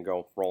detent in, and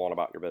go roll on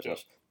about your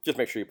business. Yeah. Just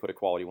make sure you put a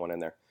quality one in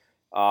there.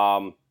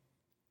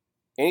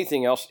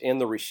 Anything else in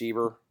the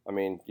receiver? I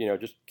mean,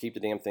 just keep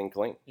the damn thing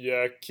clean.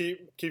 Yeah,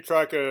 keep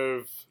track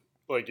of,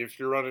 like, if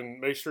you're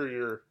running, make sure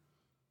your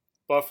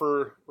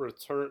buffer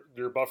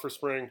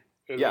spring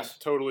is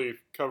totally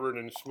covered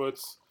in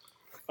schmutz.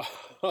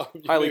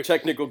 Highly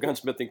technical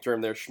gunsmithing term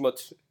there,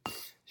 schmutz.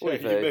 Yeah,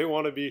 you may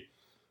want to be,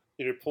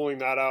 pulling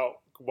that out,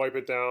 wipe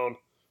it down.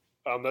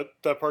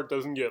 That part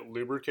doesn't get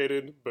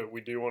lubricated, but we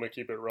do want to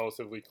keep it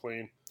relatively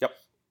clean. Yep.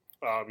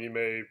 You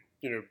may,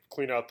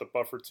 clean out the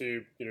buffer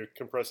tube,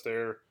 compressed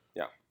air.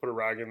 Yeah. Put a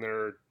rag in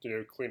there,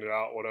 clean it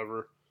out,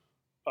 whatever.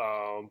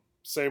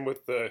 Same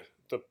with the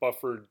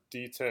buffer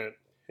detent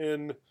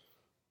pin.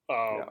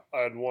 I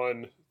had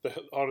one that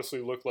honestly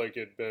looked like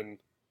it'd been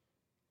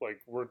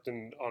worked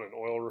on an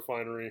oil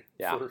refinery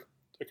for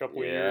a couple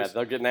of years. Yeah,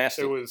 they'll get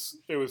nasty.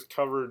 It was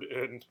covered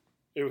in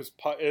there was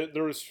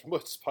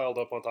schmutz piled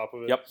up on top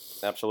of it. Yep,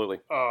 absolutely.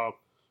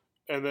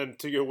 And then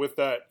to go with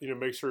that,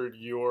 make sure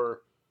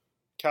your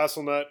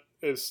castle nut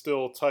is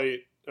still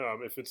tight.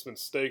 If it's been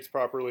staked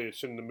properly, it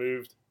shouldn't have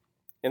moved.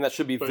 And that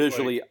should be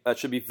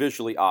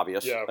visually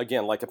obvious. Yeah.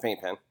 Again, like a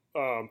paint pen.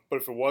 But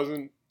if it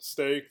wasn't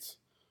staked,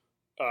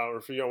 or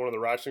if you got one of the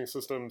ratcheting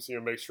systems,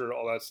 make sure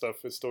all that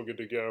stuff is still good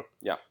to go.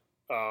 Yeah.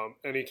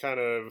 Any kind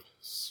of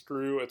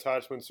screw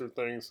attachments or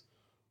things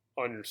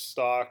on your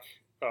stock,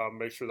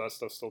 make sure that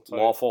stuff's still tight.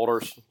 Law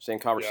folders, same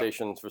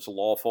conversation. Yeah. If it's a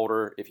law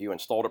folder, if you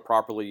installed it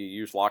properly, you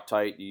use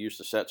Loctite, you use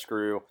the set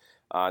screw,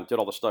 did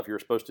all the stuff you were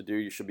supposed to do,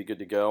 you should be good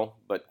to go.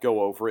 But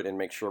go over it and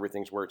make sure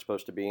everything's where it's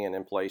supposed to be and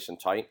in place and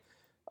tight,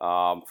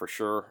 for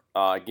sure.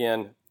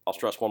 Again, I'll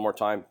stress one more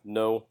time,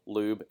 no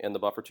lube in the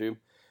buffer tube.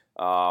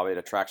 It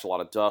attracts a lot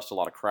of dust, a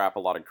lot of crap, a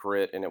lot of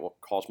grit, and it will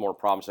cause more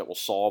problems that will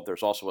solve.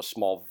 There's also a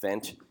small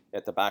vent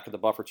at the back of the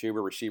buffer tube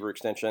or receiver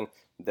extension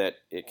that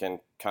it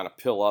can kind of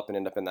pill up and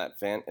end up in that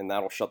vent, and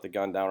that'll shut the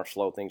gun down or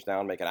slow things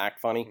down, make it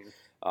act funny.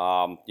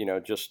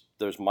 Mm-hmm. Just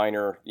those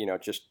minor,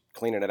 just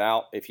cleaning it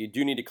out. If you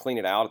do need to clean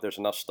it out, if there's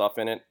enough stuff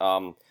in it,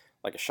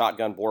 like a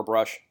shotgun bore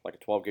brush, like a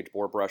 12-gauge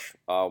bore brush,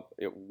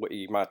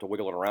 you might have to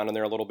wiggle it around in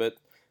there a little bit.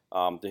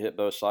 To hit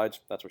both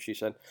sides, that's what she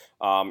said,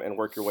 and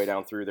work your way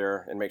down through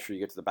there and make sure you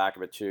get to the back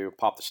of it too.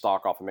 Pop the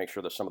stock off and make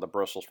sure that some of the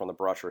bristles from the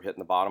brush are hitting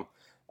the bottom,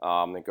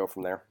 and go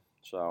from there.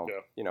 So,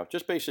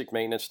 just basic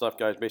maintenance stuff,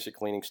 guys, basic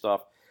cleaning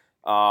stuff.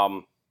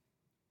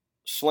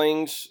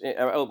 Slings,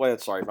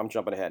 sorry, I'm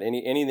jumping ahead.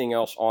 Anything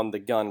else on the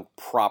gun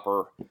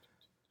proper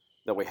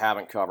that we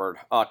haven't covered?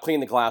 Clean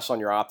the glass on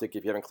your optic.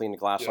 If you haven't cleaned the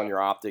glass on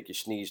your optic, you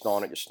sneezed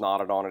on it, you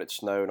snotted on it, it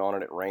snowed on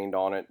it, it rained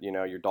on it,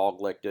 your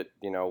dog licked it,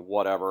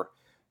 whatever.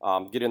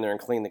 Get in there and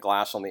clean the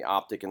glass on the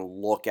optic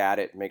and look at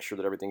it. Make sure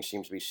that everything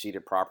seems to be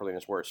seated properly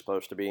and is where it's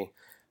supposed to be.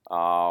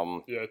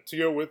 To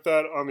go with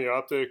that on the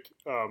optic,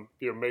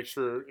 make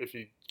sure if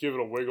you give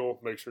it a wiggle,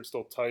 make sure it's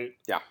still tight.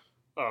 Yeah.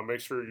 Make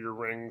sure your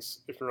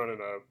rings, if you're running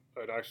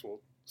an actual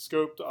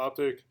scoped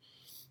optic,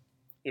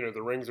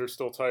 the rings are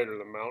still tight or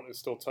the mount is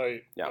still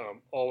tight. Yeah.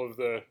 A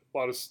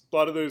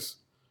lot of those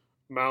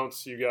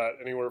mounts, you got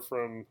anywhere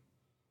from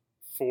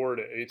 4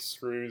 to 8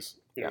 screws.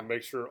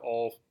 Make sure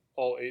all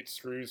 8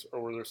 screws are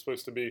where they're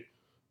supposed to be.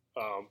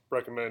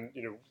 Recommend,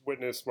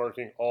 witness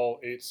marking all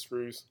 8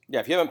 screws. Yeah,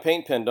 if you haven't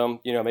paint pinned them,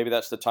 maybe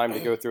that's the time to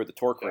go through the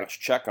torque wrench,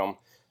 check them.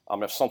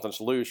 If something's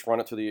loose, run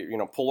it to the,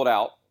 pull it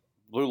out,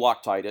 blue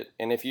Loctite it.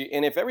 And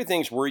if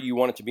everything's where you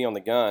want it to be on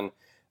the gun,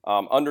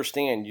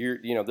 understand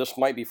this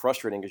might be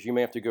frustrating because you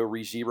may have to go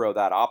re-zero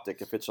that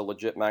optic if it's a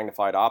legit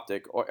magnified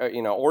optic,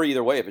 or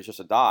either way if it's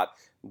just a dot.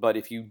 But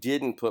if you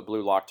didn't put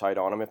blue Loctite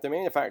on them, if the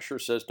manufacturer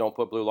says don't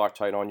put blue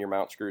Loctite on your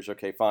mount screws,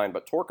 okay, fine,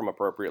 but torque them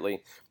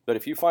appropriately. But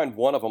if you find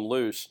one of them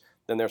loose,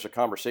 then there's a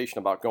conversation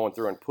about going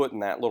through and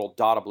putting that little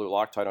dot of blue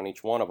Loctite on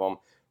each one of them,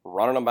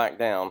 running them back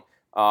down.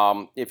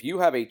 If you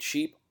have a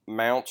cheap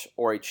mount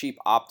or a cheap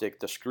optic,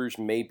 the screws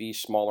may be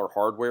smaller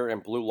hardware,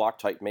 and blue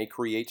Loctite may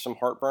create some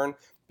heartburn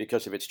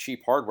because if it's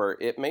cheap hardware,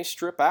 it may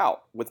strip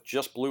out with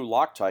just blue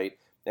Loctite,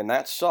 and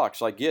that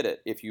sucks. I get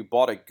it. If you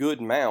bought a good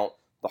mount,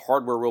 the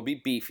hardware will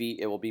be beefy.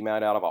 It will be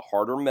made out of a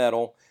harder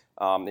metal,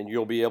 and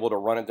you'll be able to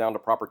run it down to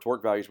proper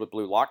torque values with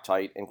blue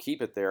Loctite and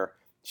keep it there.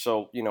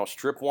 So,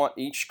 strip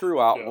each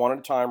screw out one at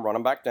a time, run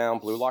them back down,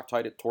 blue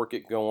Loctite it, torque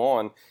it, go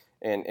on,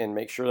 and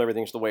make sure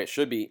everything's the way it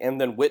should be, and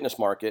then witness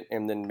mark it,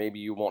 and then maybe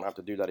you won't have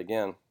to do that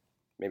again.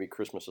 Maybe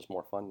Christmas is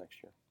more fun next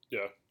year.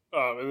 Yeah.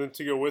 And then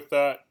to go with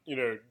that,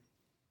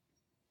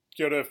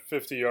 go to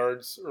 50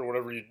 yards or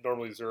whatever you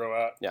normally zero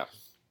at. Yeah.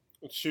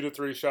 Shoot a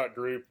 3-shot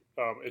group.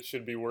 It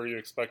should be where you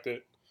expect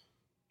it.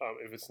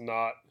 If it's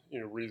not,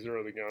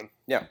 re-zero the gun.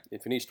 Yeah.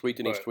 If it needs tweaked,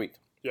 it needs tweaked.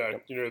 Yeah.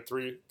 Yep.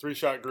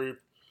 3-shot group,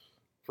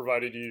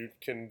 provided you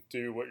can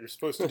do what you're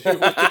supposed to do with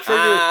the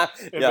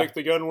trigger and make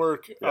the gun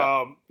work.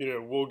 Yeah.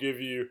 We'll give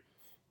you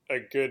a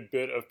good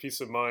bit of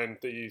peace of mind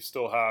that you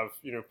still have,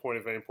 point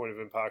of aim, point of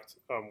impact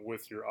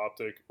with your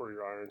optic or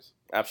your irons.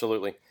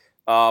 Absolutely.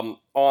 On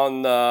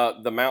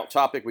the mount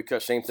topic, we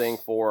cut same thing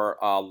for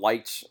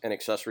lights and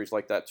accessories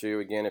like that too.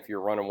 Again, if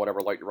you're running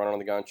whatever light you're running on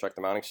the gun, check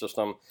the mounting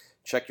system.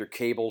 Check your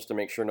cables to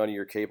make sure none of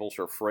your cables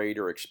are frayed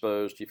or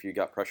exposed if you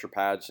got pressure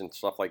pads and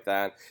stuff like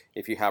that.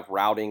 If you have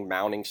routing,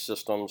 mounting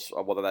systems,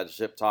 whether that's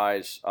zip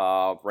ties,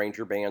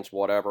 Ranger bands,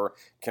 whatever,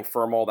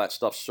 confirm all that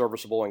stuff's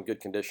serviceable in good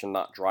condition,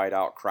 not dried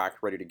out, cracked,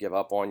 ready to give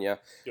up on you.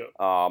 Yep.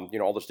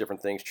 All those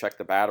different things. Check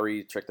the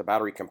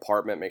battery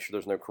compartment, make sure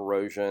there's no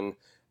corrosion.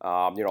 A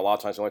lot of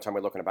times the only time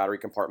we look in a battery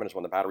compartment is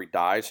when the battery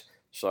dies.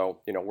 So,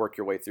 work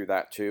your way through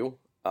that too,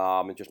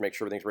 and just make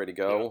sure everything's ready to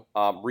go.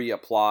 Yeah.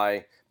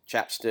 Reapply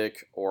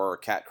chapstick or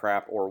cat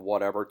crap or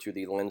whatever to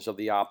the lens of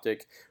the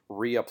optic.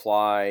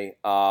 Reapply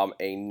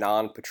a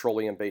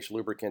non-petroleum based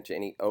lubricant to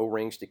any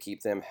O-rings to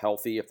keep them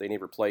healthy. If they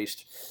need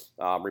replaced,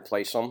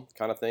 replace them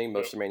kind of thing.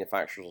 Most of the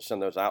manufacturers will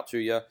send those out to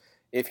you.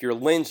 If your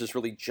lens is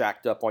really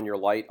jacked up on your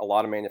light, a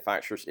lot of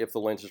manufacturers, if the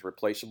lens is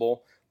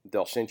replaceable,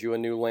 they'll send you a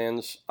new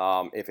lens.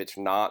 If it's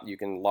not, you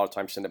can a lot of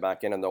times send it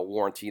back in and they'll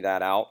warranty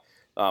that out.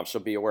 So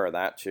be aware of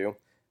that too.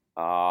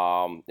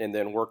 And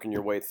then working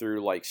your way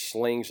through like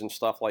slings and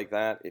stuff like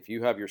that. If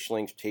you have your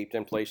slings taped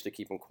in place to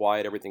keep them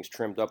quiet, everything's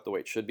trimmed up the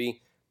way it should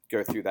be,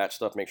 go through that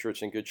stuff, make sure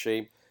it's in good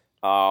shape.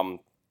 If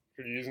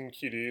you're using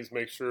QDs,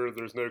 make sure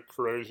there's no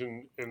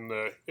corrosion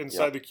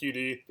inside the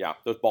QD. Yeah,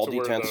 those ball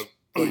detents.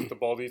 The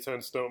ball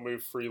detents don't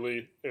move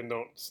freely and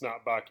don't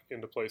snap back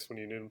into place when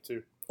you need them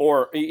to.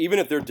 Or even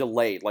if they're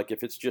delayed, like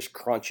if it's just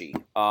crunchy,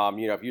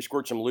 if you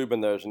squirt some lube in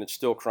those and it's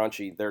still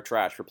crunchy, they're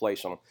trash,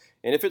 replace them.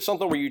 And if it's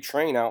something where you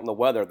train out in the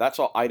weather, that's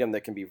an item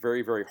that can be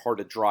very, very hard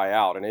to dry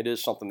out, and it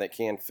is something that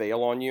can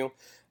fail on you.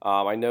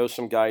 I know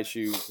some guys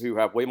who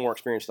have way more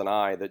experience than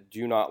I that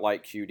do not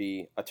like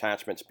QD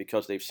attachments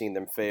because they've seen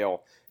them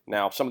fail.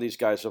 Now, some of these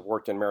guys have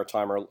worked in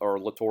maritime or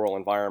littoral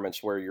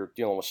environments where you're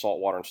dealing with salt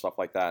water and stuff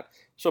like that.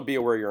 So be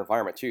aware of your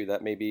environment, too.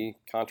 That may be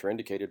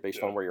contraindicated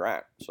based on where you're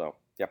at. So,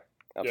 yeah,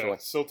 absolutely. Yeah,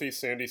 silty,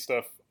 sandy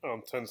stuff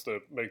tends to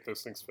make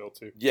those things fail,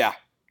 too. Yeah.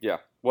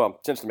 Well,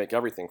 it tends to make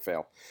everything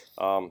fail.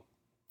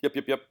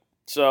 Yep.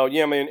 So,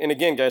 yeah, and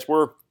again, guys,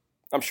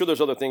 I'm sure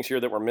there's other things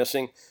here that we're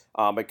missing,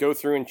 but go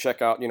through and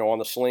check out, on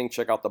the sling,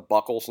 check out the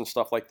buckles and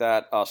stuff like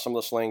that. Some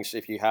of the slings,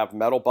 if you have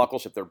metal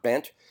buckles, if they're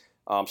bent,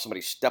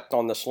 somebody stepped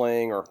on the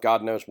sling or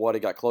God knows what, it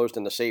got closed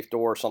in the safe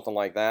door or something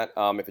like that.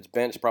 If it's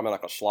bent, it's probably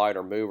not going to slide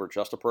or move or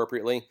adjust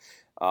appropriately.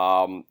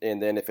 And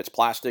then if it's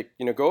plastic,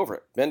 go over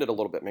it, bend it a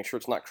little bit, make sure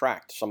it's not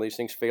cracked. Some of these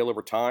things fail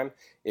over time.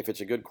 If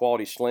it's a good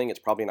quality sling, it's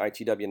probably an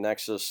ITW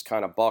Nexus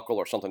kind of buckle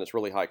or something that's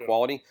really high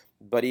quality.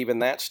 But even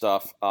that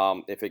stuff,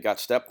 if it got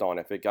stepped on,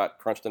 if it got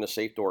crunched in a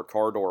safe door,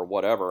 car door,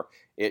 whatever,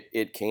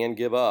 it can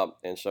give up.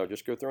 And so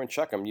just go through and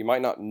check them. You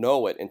might not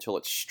know it until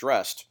it's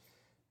stressed.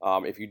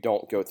 If you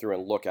don't go through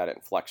and look at it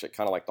and flex it,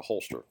 kind of like the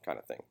holster kind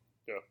of thing.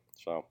 Yeah.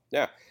 So,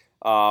 yeah.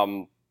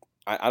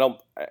 I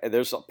don't,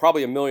 there's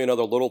probably a million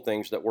other little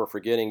things that we're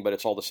forgetting, but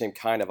it's all the same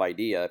kind of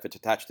idea. If it's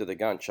attached to the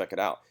gun, check it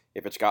out.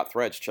 If it's got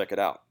threads, check it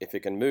out. If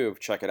it can move,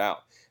 check it out.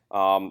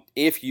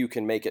 If you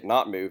can make it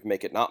not move,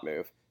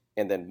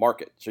 and then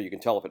mark it so you can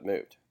tell if it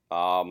moved.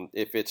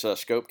 If it's a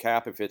scope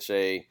cap, if it's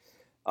a,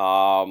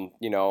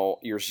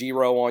 your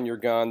zero on your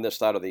gun, this,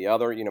 that, or the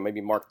other,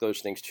 maybe mark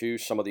those things too.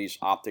 Some of these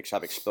optics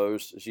have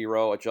exposed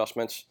zero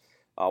adjustments,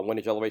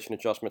 windage elevation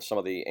adjustments, some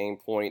of the aim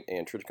point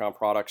and Trijicon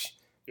products,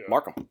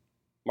 mark them.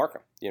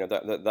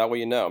 That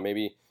way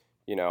maybe,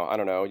 I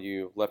don't know,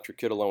 you left your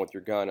kid alone with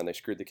your gun and they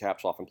screwed the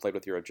caps off and played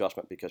with your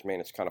adjustment because, man,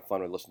 it's kind of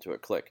fun to listen to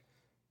it click.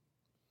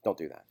 Don't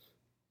do that.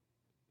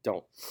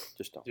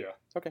 Just don't. Yeah.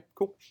 Okay,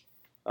 cool.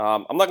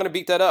 I'm not going to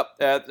beat that up.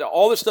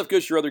 All this stuff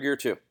goes to your other gear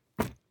too.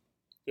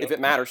 Yep. If it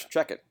matters,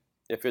 check it.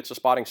 If it's a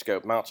spotting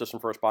scope, mount system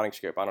for a spotting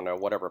scope, I don't know,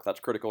 whatever. If that's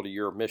critical to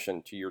your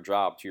mission, to your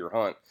job, to your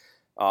hunt.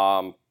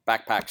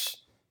 Backpacks,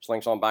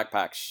 slings on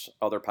backpacks,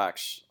 other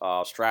packs,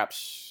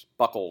 straps,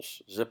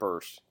 buckles,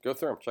 zippers. Go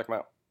through them, check them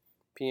out.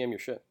 PM your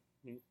shit.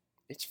 Mm-hmm.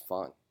 It's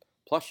fun.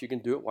 Plus, you can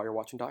do it while you're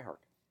watching Die Hard.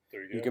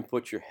 There you go. You can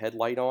put your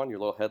headlight on, your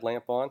little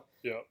headlamp on.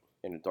 Yep.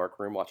 In a dark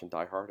room watching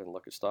Die Hard and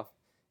look at stuff.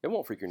 It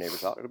won't freak your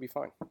neighbors out. It'll be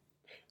fine.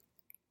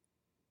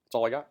 That's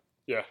all I got.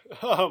 Yeah.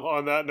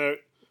 On that note,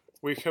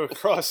 we come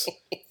across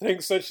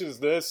things such as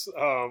this,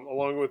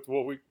 along with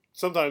what we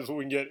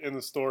can get in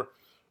the store.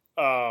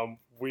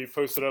 We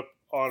posted up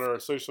on our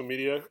social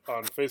media.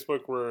 On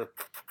Facebook, we're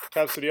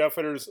Cap City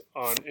Outfitters.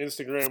 On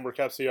Instagram, we're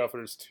Cap City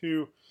Outfitters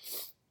 2.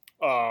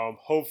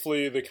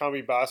 Hopefully, the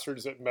commie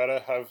bastards at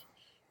Meta have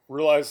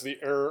realized the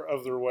error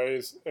of their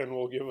ways and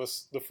will give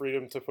us the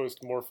freedom to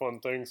post more fun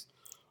things.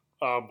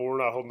 But we're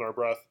not holding our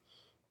breath.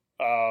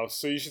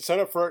 So you should sign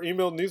up for our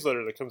email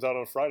newsletter that comes out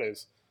on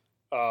Fridays.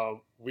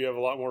 We have a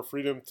lot more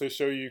freedom to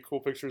show you cool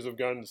pictures of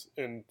guns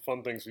and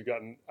fun things we've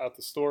gotten at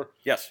the store.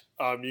 Yes.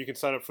 You can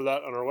sign up for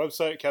that on our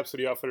website,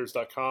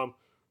 capcityoutfitters.com,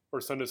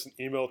 or send us an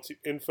email to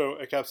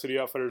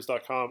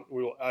info@capcityoutfitters.com.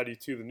 We will add you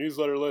to the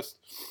newsletter list.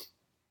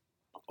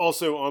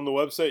 Also, on the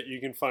website, you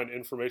can find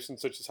information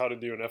such as how to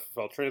do an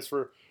FFL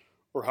transfer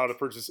or how to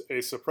purchase a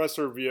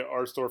suppressor via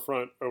our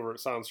storefront over at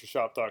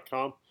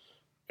silencershop.com.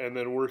 And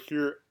then we're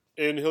here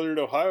in Hilliard,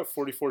 Ohio,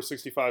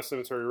 4465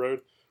 Cemetery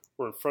Road.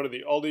 We're in front of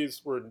the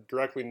Aldi's. We're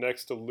directly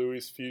next to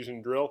Louis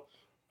Fusion Drill.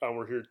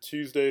 We're here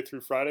Tuesday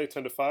through Friday,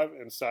 10 to 5,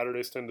 and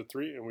Saturdays, 10 to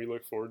 3, and we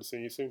look forward to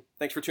seeing you soon.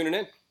 Thanks for tuning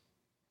in.